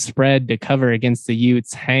steep spread to cover against the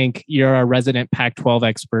Utes. Hank, you're our resident Pac-12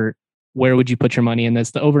 expert. Where would you put your money in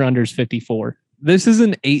this? The over-under is 54. This is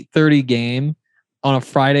an 8:30 game on a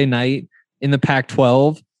Friday night in the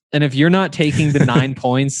Pac-12, and if you're not taking the 9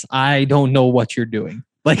 points, I don't know what you're doing.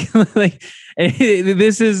 There's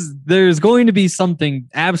going to be something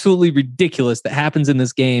absolutely ridiculous that happens in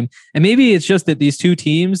this game. And maybe it's just that these two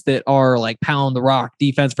teams that are like pound the rock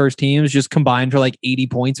defense first teams just combined for like 80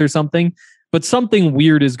 points or something. But something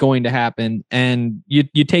weird is going to happen. And you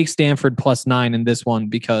take Stanford +9 in this one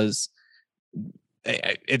because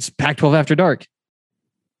it's Pac-12 after dark.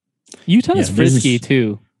 Utah's frisky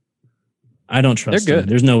too. I don't trust them.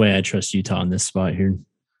 There's no way I trust Utah on this spot here.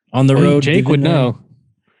 On the road, Jake would know.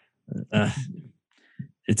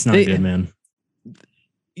 It's not good, man.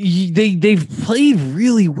 They've played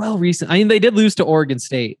really well recently. I mean, they did lose to Oregon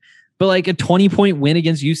State, but like a 20-point win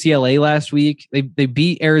against UCLA last week. They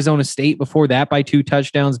beat Arizona State before that by 2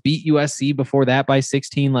 touchdowns, beat USC before that by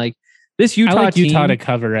 16. Like this Utah I like team, Utah to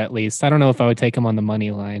cover at least. I don't know if I would take them on the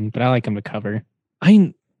money line, but I like them to cover.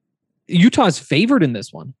 Utah's favored in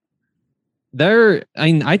this one. I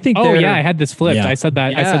think. Oh yeah, I had this flipped. Yeah. I said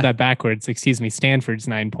that backwards. Excuse me. Stanford's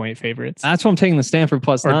 9-point favorites. That's why I'm taking the Stanford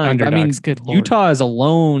 +9. Underdogs. Good Lord. Utah is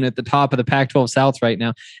alone at the top of the Pac-12 South right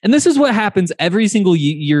now, and this is what happens every single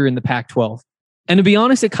year in the Pac-12. And to be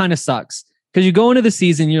honest, it kind of sucks because you go into the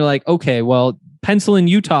season, you're like, okay, well, pencil in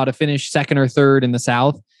Utah to finish 2nd or 3rd in the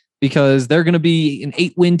South because they're going to be an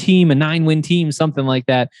 8-win team, a 9-win team, something like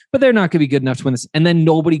that. But they're not going to be good enough to win this, and then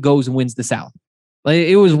nobody goes and wins the South. Like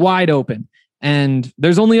it was wide open. And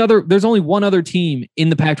there's only one other team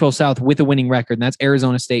in the Pac-12 South with a winning record, and that's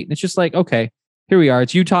Arizona State. And it's just like, okay, here we are.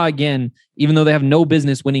 It's Utah again, even though they have no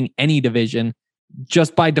business winning any division,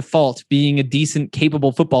 just by default, being a decent,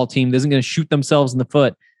 capable football team isn't going to shoot themselves in the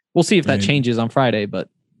foot. We'll see if that changes on Friday, but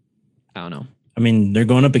I don't know. I mean, they're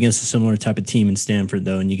going up against a similar type of team in Stanford,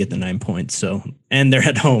 though, and you get the 9 points. So, and they're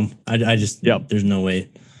at home. I just, there's no way.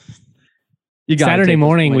 Saturday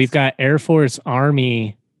morning, we've got Air Force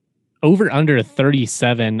Army. Over under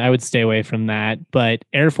 37. I would stay away from that. But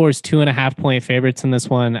Air Force 2.5-point favorites in this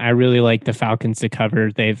one. I really like the Falcons to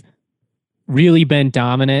cover. They've really been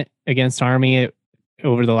dominant against Army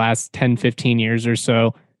over the last 10, 15 years or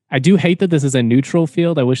so. I do hate that this is a neutral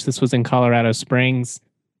field. I wish this was in Colorado Springs.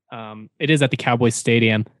 It is at the Cowboys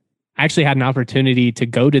Stadium. I actually had an opportunity to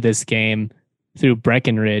go to this game through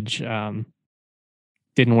Breckenridge.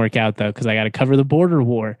 Didn't work out though because I got to cover the border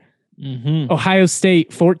war. Mm-hmm. Ohio State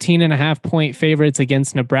 14.5-point favorites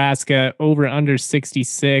against Nebraska, over under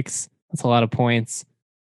 66. That's a lot of points.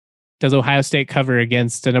 Does Ohio State cover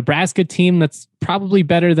against a Nebraska team that's probably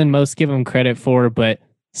better than most give them credit for, but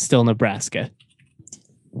still Nebraska?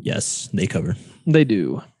 Yes, they cover. They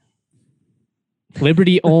do.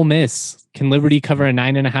 Liberty Ole Miss. Can Liberty cover a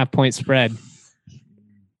 9.5-point spread?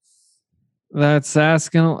 That's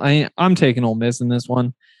asking. I'm taking Ole Miss in this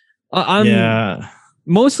one. Yeah.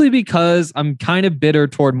 Mostly because I'm kind of bitter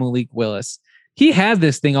toward Malik Willis. He had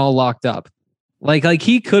this thing all locked up. Like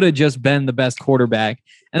he could have just been the best quarterback.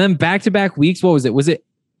 And then back-to-back weeks, what was it? Was it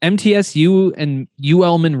MTSU and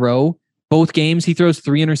UL Monroe? Both games, he throws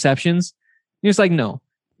 3 interceptions. You're just like, no.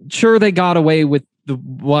 Sure, they got away with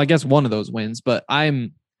I guess one of those wins, but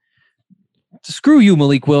screw you,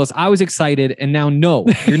 Malik Willis. I was excited, and now no,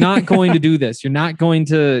 you're not going to do this. You're not going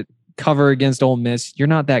to cover against Ole Miss. You're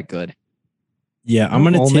not that good. Yeah, I'm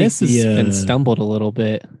going to take Miss has been stumbled a little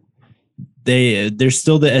bit. They're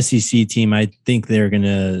still the SEC team. I think they're going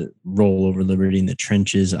to roll over Liberty in the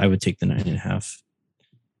trenches. I would take the 9.5.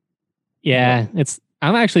 Yeah,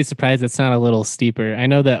 I'm actually surprised it's not a little steeper. I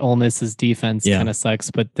know that Ole Miss's defense kind of sucks,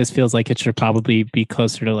 but this feels like it should probably be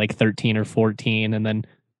closer to like 13 or 14, and then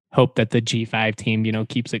hope that the G5 team,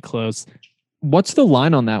 keeps it close. What's the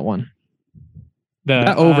line on that one?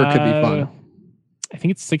 That over could be fun. I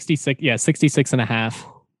think it's 66. Yeah, 66.5.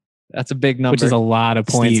 That's a big number. Which is a lot of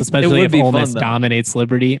points, especially if Ole Miss dominates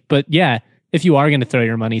Liberty. But yeah, if you are going to throw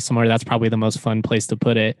your money somewhere, that's probably the most fun place to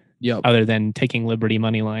put it. Yep. Other than taking Liberty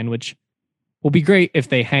money line, which will be great if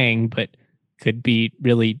they hang, but could be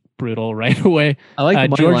really brutal right away. I like the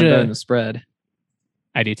money line better than the spread.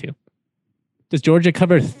 I do too. Does Georgia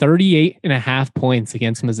cover 38.5 points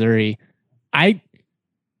against Missouri?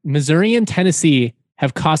 Missouri and Tennessee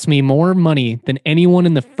have cost me more money than anyone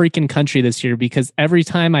in the freaking country this year because every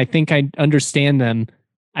time I think I understand them,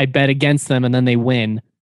 I bet against them and then they win.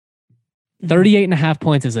 38.5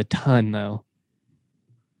 points is a ton, though.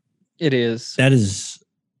 It is. That is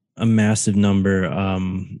a massive number.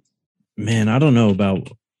 Man, I don't know about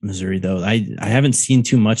Missouri, though. I haven't seen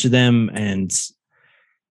too much of them, and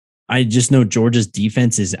I just know Georgia's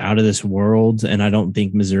defense is out of this world, and I don't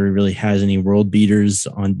think Missouri really has any world beaters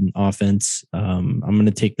on offense. I'm going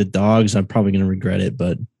to take the dogs. I'm probably going to regret it,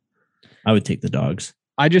 but I would take the dogs.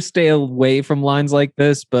 I just stay away from lines like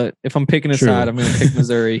this, but if I'm picking a side, I'm going to pick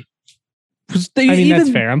Missouri.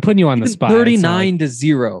 That's fair. I'm putting you on the spot.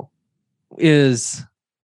 39-0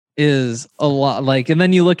 is a lot. Like, and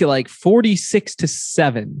then you look at like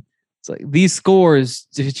 46-7. It's like these scores.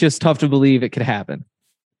 It's just tough to believe it could happen.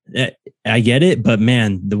 I get it, but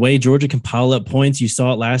man, the way Georgia can pile up points, you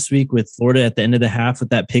saw it last week with Florida at the end of the half with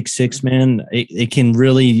that pick six, man. It can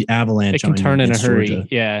really avalanche. It can turn in a hurry.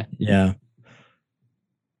 Georgia. Yeah.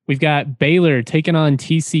 We've got Baylor taking on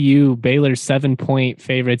TCU. Baylor 7-point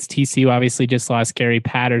favorites. TCU obviously just lost Gary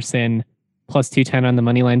Patterson, plus 210 on the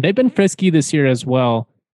money line. They've been frisky this year as well.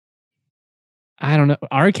 I don't know.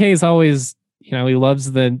 RK is always, he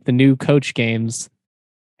loves the new coach games.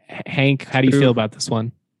 Hank, how do you feel about this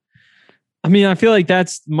one? I mean, I feel like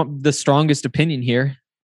that's the strongest opinion here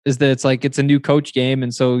is that it's a new coach game.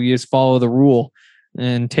 And so you just follow the rule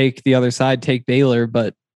and take the other side, take Baylor,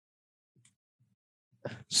 but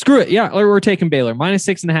screw it. Yeah, we're taking Baylor.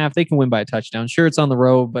 -6.5. They can win by a touchdown. Sure, it's on the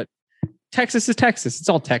road, but Texas is Texas. It's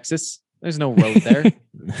all Texas. There's no road there.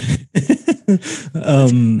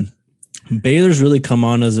 Baylor's really come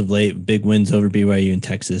on as of late. Big wins over BYU and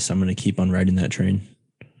Texas. I'm going to keep on riding that train.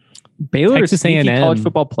 Baylor Texas is a A&M college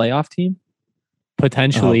football playoff team?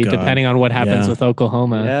 Potentially, depending on what happens with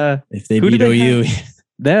Oklahoma. Yeah. If they beat OU.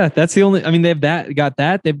 Yeah, that's the only. I mean, they've got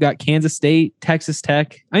that. They've got Kansas State, Texas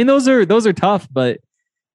Tech. I mean, those are tough, but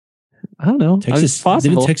I don't know.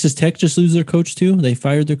 Didn't Texas Tech just lose their coach too? They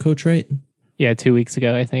fired their coach, right? Yeah, 2 weeks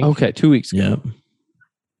ago, I think. Okay, 2 weeks ago.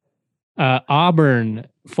 Yeah. Auburn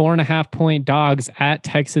 4.5-point dogs at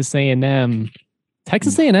Texas A&M.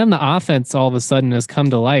 Texas A&M, the offense all of a sudden has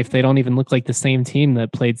come to life. They don't even look like the same team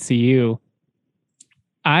that played CU.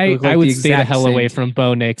 I would stay the hell away from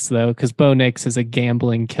Bo Nix, though, because Bo Nix is a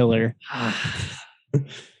gambling killer.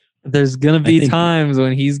 There's going to be times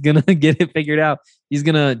when he's going to get it figured out. He's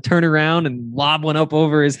going to turn around and lob one up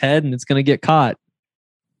over his head, and it's going to get caught.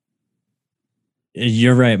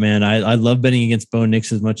 You're right, man. I love betting against Bo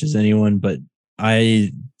Nix as much as anyone, but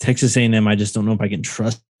Texas A&M, I just don't know if I can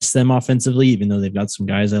trust them offensively, even though they've got some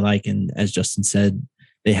guys I like. And as Justin said,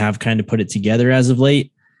 they have kind of put it together as of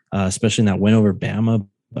late, especially in that win over Bama.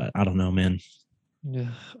 But I don't know, man. Yeah,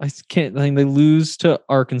 I can't. I think they lose to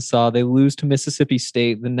Arkansas. They lose to Mississippi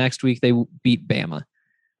State. The next week they beat Bama.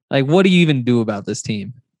 Like, what do you even do about this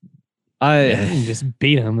team? You just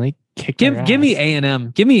beat them. Like, give me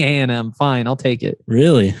A&M. Give me A&M. Fine, I'll take it.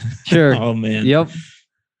 Really? Sure. Oh man. Yep.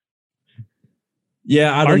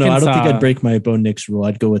 Yeah, I don't know. I don't think I'd break my Bo Nix rule.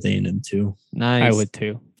 I'd go with A&M too. Nice. I would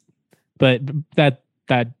too. But that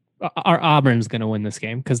our Auburn's going to win this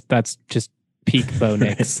game because that's just peak Bo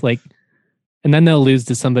Nix. Like, and then they'll lose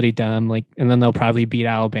to somebody dumb. Like, and then they'll probably beat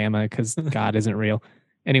Alabama because God isn't real.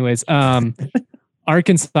 Anyways, Arkansas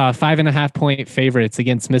 5.5-point favorites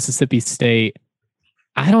against Mississippi State.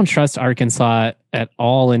 I don't trust Arkansas at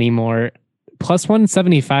all anymore. Plus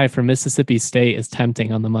 175 for Mississippi State is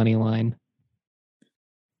tempting on the money line.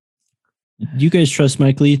 You guys trust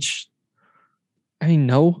Mike Leach? I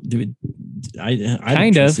know. Dude, I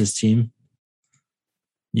don't trust this team.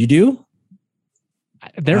 You do?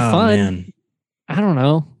 They're fun. Man. I don't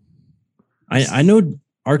know. I know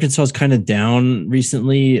Arkansas is kind of down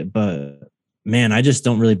recently, but man, I just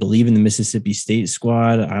don't really believe in the Mississippi State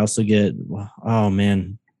squad. I also get,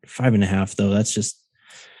 5.5 though.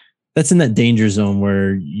 That's in that danger zone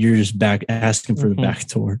where you're just back asking for the back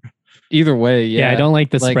door. Either way, yeah. I don't like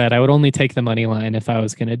the spread. I would only take the money line if I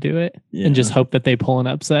was going to do it and just hope that they pull an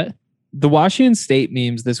upset. The Washington State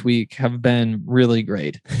memes this week have been really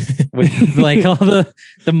great. With like all the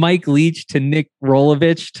Mike Leach to Nick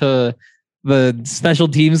Rolovich to the special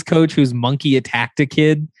teams coach whose monkey attacked a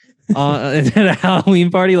kid at a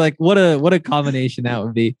Halloween party. Like what a combination that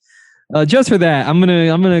would be. Just for that, I'm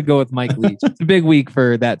gonna go with Mike Leach. It's a big week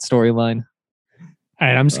for that storyline. All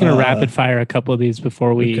right, I'm just gonna rapid fire a couple of these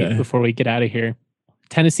before we get out of here.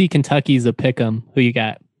 Tennessee, Kentucky's a pick 'em. Who you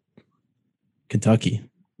got? Kentucky.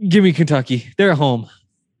 Give me Kentucky. They're at home.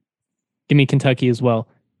 Give me Kentucky as well.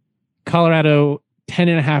 Colorado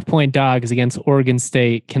 10.5-point dogs against Oregon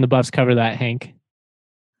State. Can the Buffs cover that, Hank?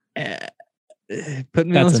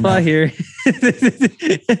 Putting me on the spot here.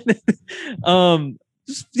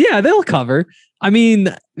 Yeah, they'll cover. I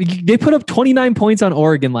mean, they put up 29 points on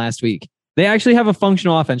Oregon last week. They actually have a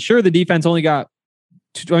functional offense. Sure, the defense only got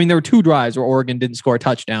there were 2 drives where Oregon didn't score a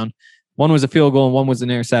touchdown. One was a field goal and one was an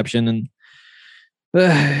interception. And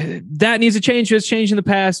that needs to change. It's changed in the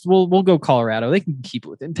past. We'll go Colorado. They can keep it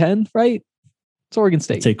within 10, right? It's Oregon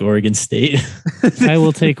State. I'll take Oregon State. I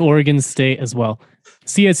will take Oregon State as well.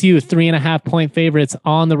 CSU 3.5-point favorites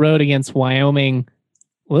on the road against Wyoming.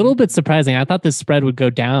 A little bit surprising. I thought this spread would go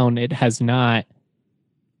down. It has not.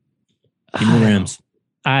 Give me the Rams.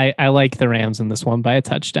 I like the Rams in this one by a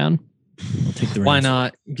touchdown. I'll take the Rams. Why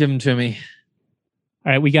not? Give them to me.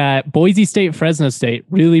 All right, we got Boise State, Fresno State.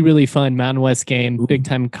 Really, really fun Mountain West game. Big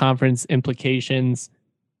time conference implications.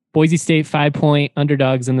 Boise State 5-point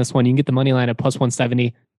underdogs in this one. You can get the money line at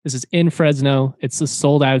 +170. This is in Fresno. It's a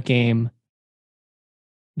sold out game.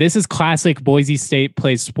 This is classic Boise State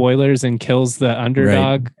plays spoilers and kills the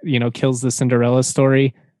underdog, kills the Cinderella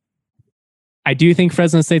story. I do think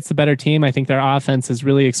Fresno State's the better team. I think their offense is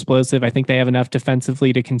really explosive. I think they have enough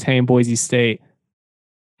defensively to contain Boise State.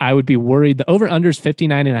 I would be worried. The over-under is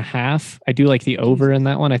 59.5. I do like the over in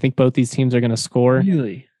that one. I think both these teams are going to score.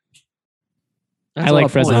 Really? I like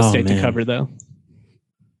Fresno State to cover, though.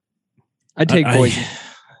 I'd take Boise.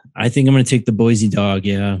 I think I'm going to take the Boise dog,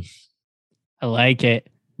 yeah. I like it.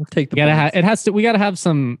 We'll take the we got to have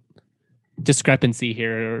some discrepancy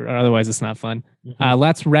here, or otherwise it's not fun. Mm-hmm.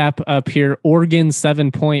 Let's wrap up here. Oregon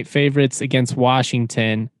 7-point favorites against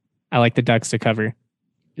Washington. I like the Ducks to cover.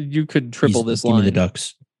 You could triple this line. Give me the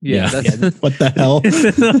Ducks. Yeah. What the hell?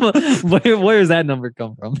 Where does that number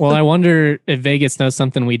come from? Well, I wonder if Vegas knows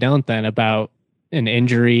something we don't then about an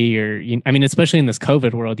injury especially in this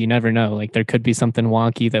COVID world, you never know. Like there could be something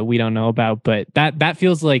wonky that we don't know about, but that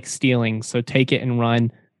feels like stealing. So take it and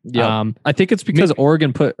run. Yeah. I think it's because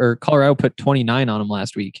Colorado put 29 on them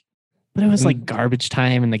last week. But it was like garbage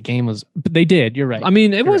time and the game was, but they did. You're right. I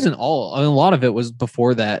mean, it wasn't all, a lot of it was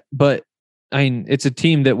before that, but I mean, it's a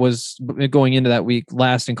team that was going into that week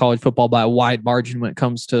last in college football by a wide margin when it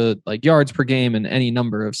comes to like yards per game and any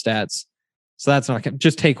number of stats. So that's not going to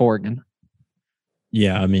just take Oregon.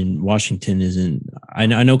 Yeah. I mean, Washington isn't, I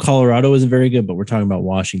know Colorado isn't very good, but we're talking about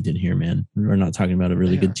Washington here, man. We're not talking about a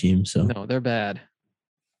really good team. So no, they're bad.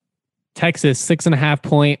 Texas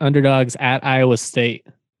 6.5-point underdogs at Iowa State.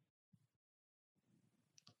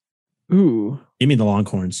 Ooh. Give me the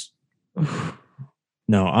Longhorns.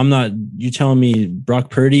 No, I'm not. You telling me Brock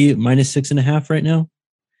Purdy -6.5 right now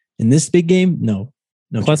in this big game? No.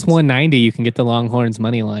 Plus 190, you can get the Longhorns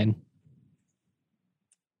money line.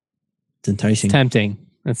 It's enticing. It's tempting.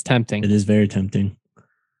 It's tempting. It is very tempting.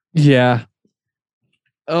 Yeah.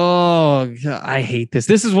 Oh, God, I hate this.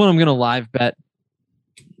 This is one I'm going to live bet.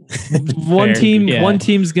 One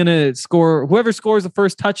team's going to score. Whoever scores the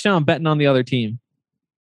first touchdown, I'm betting on the other team.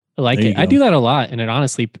 I like it. I do that a lot. And it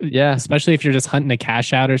honestly, especially if you're just hunting a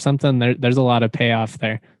cash out or something, there's a lot of payoff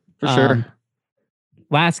there. For sure.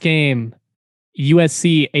 Last game,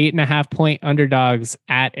 USC 8.5-point underdogs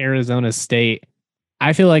at Arizona State.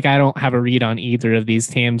 I feel like I don't have a read on either of these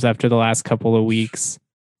teams after the last couple of weeks.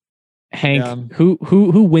 Hank, who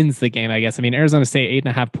wins the game, I guess? I mean, Arizona State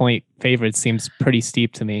 8.5-point favorites seems pretty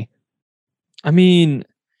steep to me. I mean,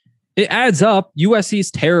 it adds up. USC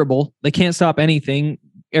is terrible. They can't stop anything.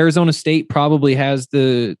 Arizona State probably has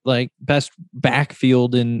the best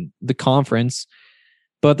backfield in the conference.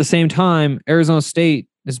 But at the same time, Arizona State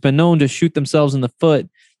has been known to shoot themselves in the foot.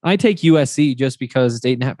 I take USC just because it's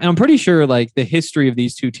 8.5. And I'm pretty sure the history of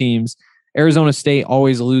these two teams, Arizona State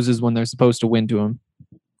always loses when they're supposed to win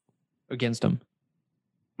against them.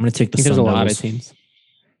 I'm going to take the Sun Devils. There's a lot of teams.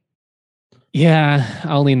 Yeah,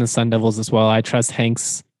 I'll lean the Sun Devils as well. I trust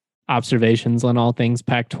Hank's observations on all things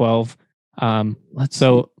Pac-12.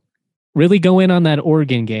 So really go in on that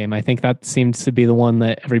Oregon game. I think that seems to be the one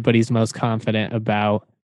that everybody's most confident about.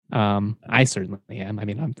 I certainly am. I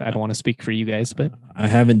mean, I don't want to speak for you guys, but I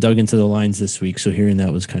haven't dug into the lines this week, so hearing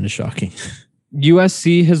that was kind of shocking.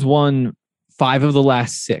 USC has won 5 of the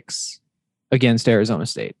last 6 against Arizona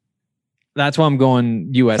State. That's why I'm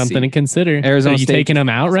going USC. Something to consider. Arizona Are you State taking them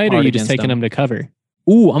outright, or are you just taking them to cover?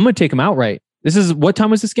 Ooh, I'm going to take them outright. What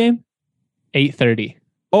time was this game? 8:30.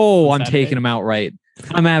 Oh, I'm taking them outright.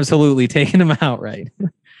 I'm absolutely taking them outright.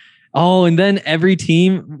 Oh, and then every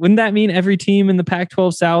team, wouldn't that mean every team in the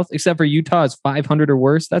Pac-12 South, except for Utah, is 500 or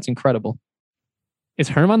worse? That's incredible. Is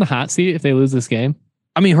Herm on the hot seat if they lose this game?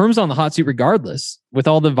 I mean, Herm's on the hot seat regardless with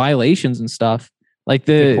all the violations and stuff. Like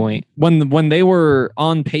Good point. when they were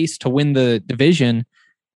on pace to win the division,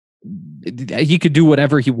 he could do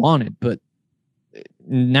whatever he wanted. But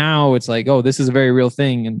now it's like, oh, this is a very real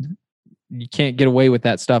thing, and you can't get away with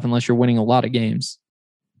that stuff unless you're winning a lot of games.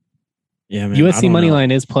 Yeah, man, USC money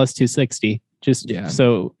line is plus 260. Just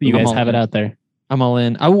so you I'm guys all have it in. out there. I'm all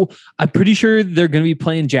in. I'm pretty sure they're going to be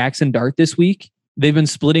playing Jackson Dart this week. They've been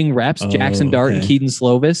splitting reps, Jackson Dart and Keaton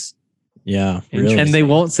Slovis. Yeah, really. And they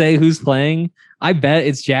won't say who's playing. I bet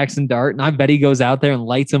it's Jackson Dart, and I bet he goes out there and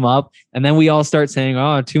lights him up. And then we all start saying,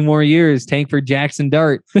 "Oh, 2 more years, tank for Jackson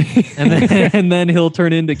Dart," and then he'll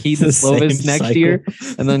turn into Keaton Slovis next cycle. year.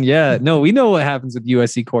 And then we know what happens with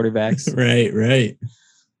USC quarterbacks. Right.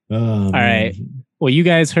 Oh, All right. Well, you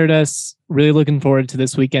guys heard us. Really looking forward to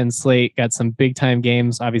this weekend slate. Got some big time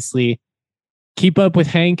games. Obviously, keep up with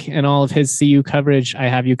Hank and all of his CU coverage. I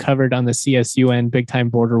have you covered on the CSUN big time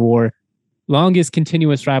border war. Longest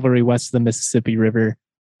continuous rivalry west of the Mississippi River.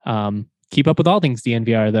 Keep up with all things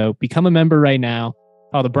DNVR, though. Become a member right now.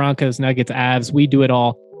 All the Broncos, Nuggets, Avs, we do it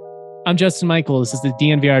all. I'm Justin Michael. This is the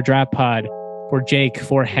DNVR Draft Pod. For Jake,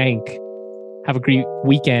 for Hank. Have a great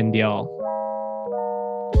weekend, y'all.